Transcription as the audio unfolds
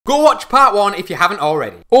Go watch part 1 if you haven't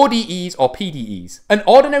already. ODEs or PDEs. An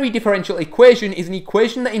ordinary differential equation is an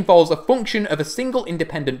equation that involves a function of a single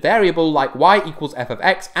independent variable like y equals f of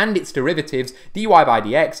x and its derivatives dy by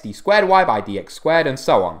dx, d squared y by dx squared, and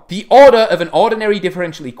so on. The order of an ordinary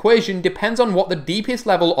differential equation depends on what the deepest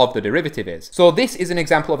level of the derivative is. So this is an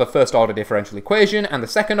example of a first order differential equation, and the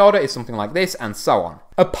second order is something like this, and so on.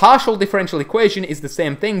 A partial differential equation is the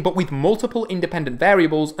same thing but with multiple independent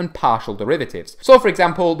variables and partial derivatives. So for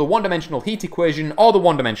example, the one-dimensional heat equation or the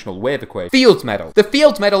one-dimensional wave equation. Fields Medal. The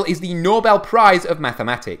Fields Medal is the Nobel Prize of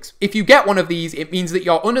mathematics. If you get one of these, it means that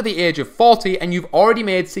you're under the age of 40 and you've already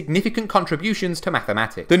made significant contributions to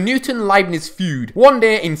mathematics. The Newton-Leibniz feud. One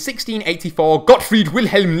day in 1684, Gottfried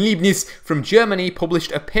Wilhelm Leibniz from Germany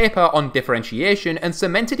published a paper on differentiation and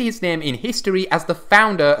cemented his name in history as the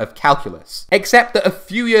founder of calculus. Except that a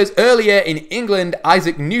few years earlier in England,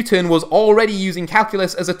 Isaac Newton was already using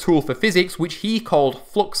calculus as a tool for physics, which he called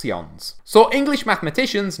fluxions. So English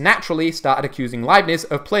mathematicians naturally started accusing Leibniz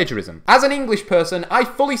of plagiarism. As an English person, I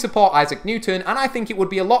fully support Isaac Newton, and I think it would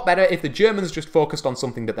be a lot better if the Germans just focused on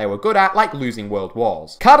something that they were good at, like losing world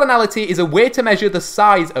wars. Cardinality is a way to measure the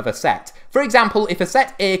size of a set. For example, if a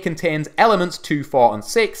set A contains elements 2, 4, and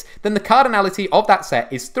 6, then the cardinality of that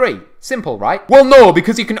set is 3. Simple, right? Well, no,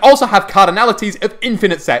 because you can also have cardinalities of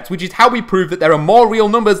infinite sets, which is how we prove that there are more real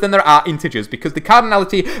numbers than there are integers, because the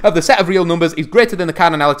cardinality of the set of real numbers is greater than the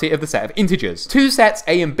cardinality of the set of integers. Two sets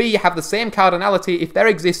A and B have the same cardinality if there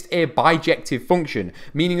exists a bijective function,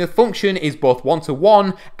 meaning the function is both 1 to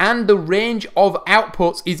 1 and the range of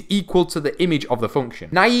outputs is equal to the image of the function.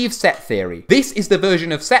 Naive set theory. This is the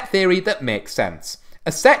version of set theory that makes sense.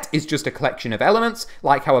 A set is just a collection of elements,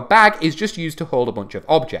 like how a bag is just used to hold a bunch of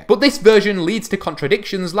objects. But this version leads to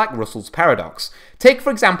contradictions like Russell's paradox. Take, for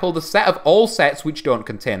example, the set of all sets which don't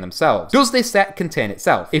contain themselves. Does this set contain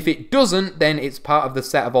itself? If it doesn't, then it's part of the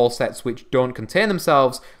set of all sets which don't contain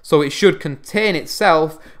themselves, so it should contain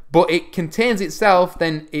itself, but it contains itself,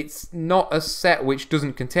 then it's not a set which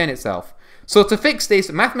doesn't contain itself. So to fix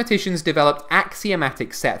this, mathematicians developed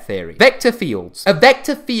axiomatic set theory. Vector fields. A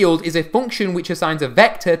vector field is a function which assigns a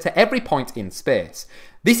vector to every point in space.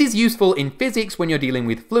 This is useful in physics when you're dealing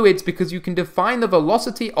with fluids because you can define the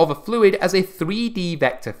velocity of a fluid as a 3D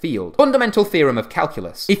vector field. Fundamental theorem of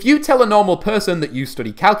calculus. If you tell a normal person that you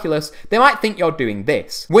study calculus, they might think you're doing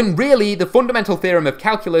this, when really the fundamental theorem of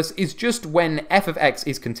calculus is just when f of x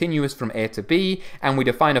is continuous from a to b, and we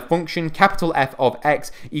define a function capital F of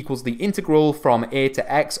x equals the integral from a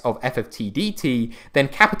to x of f of t dt, then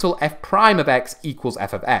capital F prime of x equals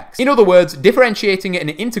f of x. In other words, differentiating an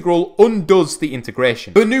integral undoes the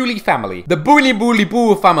integration. Bernoulli family. The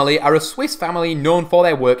Bernoulli family are a Swiss family known for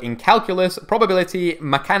their work in calculus, probability,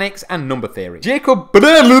 mechanics, and number theory. Jacob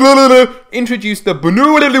Bernoulli introduced the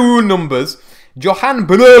Bernoulli numbers. Johann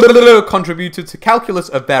Bernoulli contributed to calculus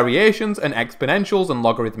of variations and exponentials and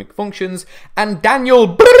logarithmic functions, and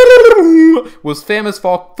Daniel was famous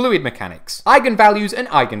for fluid mechanics, eigenvalues and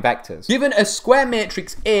eigenvectors. Given a square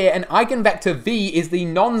matrix A, an eigenvector V is the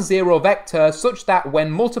non-zero vector such that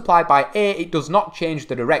when multiplied by A it does not change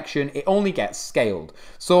the direction, it only gets scaled.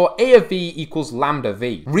 So A of V equals lambda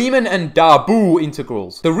V. Riemann and Darboux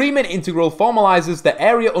integrals. The Riemann integral formalizes the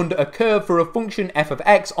area under a curve for a function f of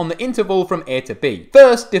x on the interval from A to B.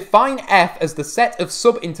 First, define f as the set of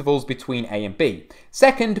subintervals between A and B.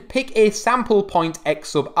 Second, pick a sample point x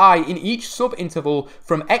sub I in each subinterval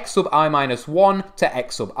from x sub I minus 1 to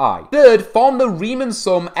x sub I. Third, form the Riemann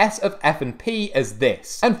sum S of f and p as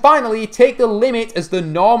this. And finally, take the limit as the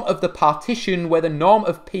norm of the partition where the norm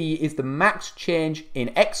of p is the max change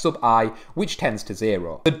in x sub I, which tends to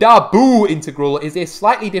 0. The Darboux integral is a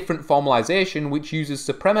slightly different formalization which uses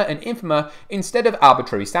suprema and infima instead of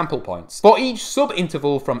arbitrary sample points. For each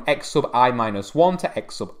subinterval from x sub I minus 1 to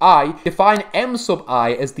x sub I, define m sub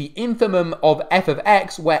I as the infimum of f of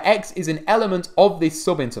x where x is an element of this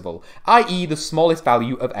subinterval, i.e. the smallest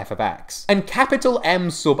value of f of x. And capital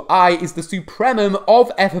M sub I is the supremum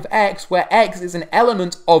of f of x where x is an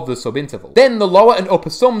element of the subinterval. Then the lower and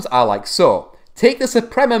upper sums are like so. Take the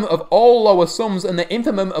supremum of all lower sums and the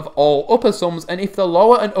infimum of all upper sums, and if the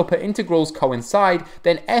lower and upper integrals coincide,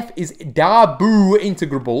 then f is Darboux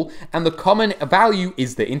integrable, and the common value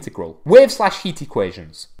is the integral. Wave/heat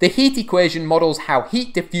equations. The heat equation models how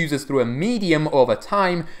heat diffuses through a medium over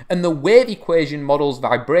time, and the wave equation models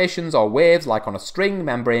vibrations or waves like on a string,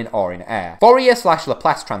 membrane, or in air.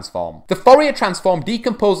 Fourier/Laplace transform. The Fourier transform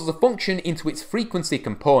decomposes a function into its frequency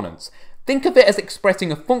components. Think of it as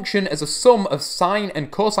expressing a function as a sum of sine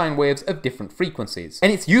and cosine waves of different frequencies,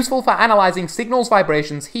 and it's useful for analysing signals,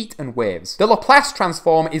 vibrations, heat, and waves. The Laplace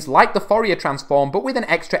transform is like the Fourier transform, but with an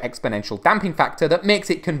extra exponential damping factor that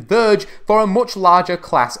makes it converge for a much larger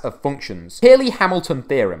class of functions. Cayley-Hamilton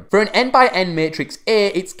theorem. For an n by n matrix A,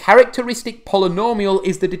 its characteristic polynomial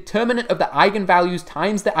is the determinant of the eigenvalues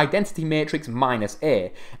times the identity matrix minus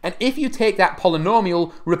A, and if you take that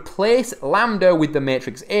polynomial, replace lambda with the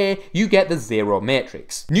matrix A, you get the zero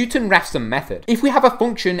matrix. Newton-Raphson method. If we have a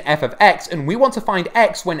function f of x and we want to find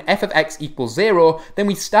x when f of x equals 0, then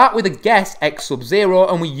we start with a guess x sub 0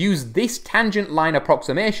 and we use this tangent line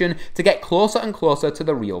approximation to get closer and closer to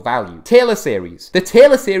the real value. Taylor series. The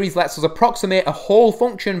Taylor series lets us approximate a whole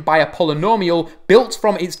function by a polynomial built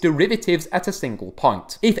from its derivatives at a single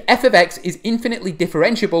point. If f of x is infinitely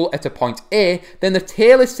differentiable at a point A, then the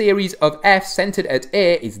Taylor series of f centered at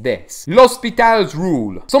A is this. L'Hopital's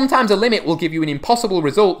rule. Sometimes a limit will give you an impossible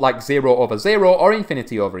result like 0 over 0 or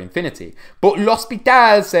infinity over infinity. But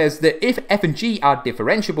L'Hopital says that if f and g are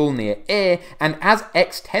differentiable near A, and as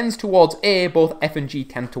x tends towards A, both f and g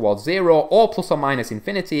tend towards 0 or plus or minus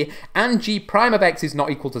infinity, and g prime of x is not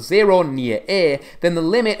equal to 0 near A, then the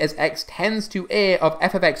limit as x tends to A of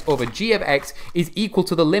f of x over g of x is equal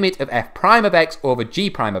to the limit of f prime of x over g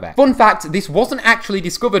prime of x. Fun fact, this wasn't actually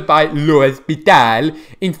discovered by L'Hopital.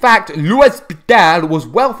 In fact, L'Hopital was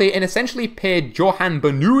wealthy and essentially paid Johann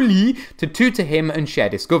Bernoulli to tutor him and share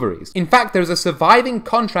discoveries. In fact, there is a surviving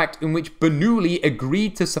contract in which Bernoulli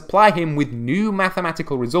agreed to supply him with new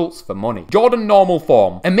mathematical results for money. Jordan normal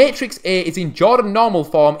form. A matrix A is in Jordan normal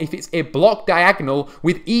form if it's a block diagonal,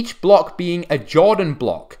 with each block being a Jordan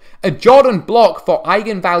block. A Jordan block for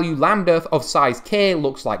eigenvalue lambda of size k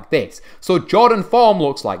looks like this, so Jordan form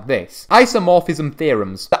looks like this. Isomorphism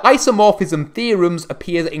theorems. The isomorphism theorems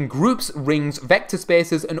appear in groups, rings, vector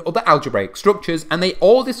spaces, and other algebraic structures, and they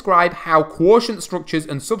all describe how quotient structures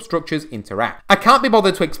and substructures interact. I can't be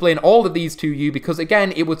bothered to explain all of these to you because,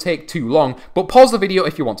 again, it would take too long, but pause the video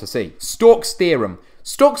if you want to see. Stokes theorem.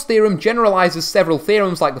 Stokes' theorem generalizes several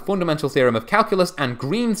theorems like the fundamental theorem of calculus and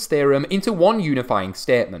Green's theorem into one unifying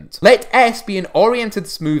statement. Let S be an oriented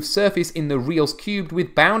smooth surface in the reals cubed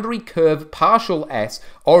with boundary curve partial S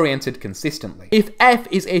oriented consistently. If F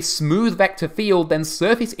is a smooth vector field, then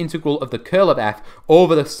surface integral of the curl of F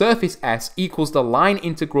over the surface S equals the line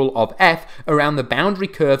integral of F around the boundary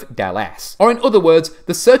curve del S. Or in other words,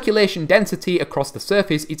 the circulation density across the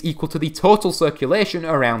surface is equal to the total circulation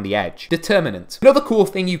around the edge. Determinant. Another cool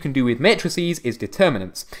thing you can do with matrices is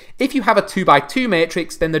determinants. If you have a 2 by 2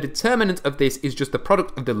 matrix, then the determinant of this is just the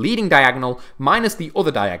product of the leading diagonal minus the other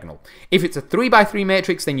diagonal. If it's a 3 by 3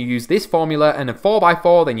 matrix, then you use this formula, and a 4 by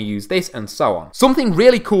 4, then you use this, and so on. Something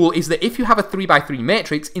really cool is that if you have a 3 by 3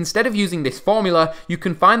 matrix, instead of using this formula, you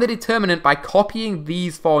can find the determinant by copying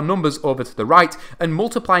these four numbers over to the right and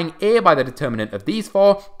multiplying A by the determinant of these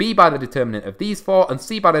four, B by the determinant of these four, and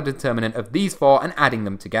C by the determinant of these four, and adding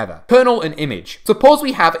them together. Kernel and image. Suppose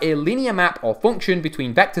we have a linear map or function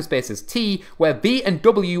between vector spaces T, where V and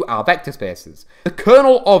W are vector spaces. The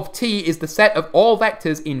kernel of T is the set of all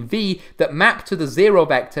vectors in V that map to the zero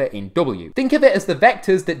vector in W. Think of it as the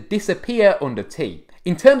vectors that disappear under T.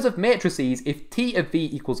 In terms of matrices, if T of V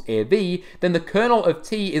equals AV, then the kernel of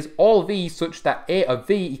T is all V such that A of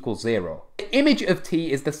V equals 0. The image of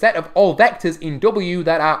T is the set of all vectors in W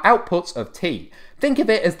that are outputs of T. Think of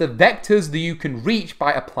it as the vectors that you can reach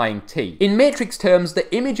by applying T. In matrix terms,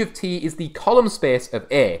 the image of T is the column space of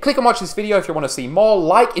A. Click and watch this video if you want to see more,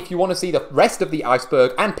 like if you want to see the rest of the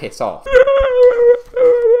iceberg, and piss off.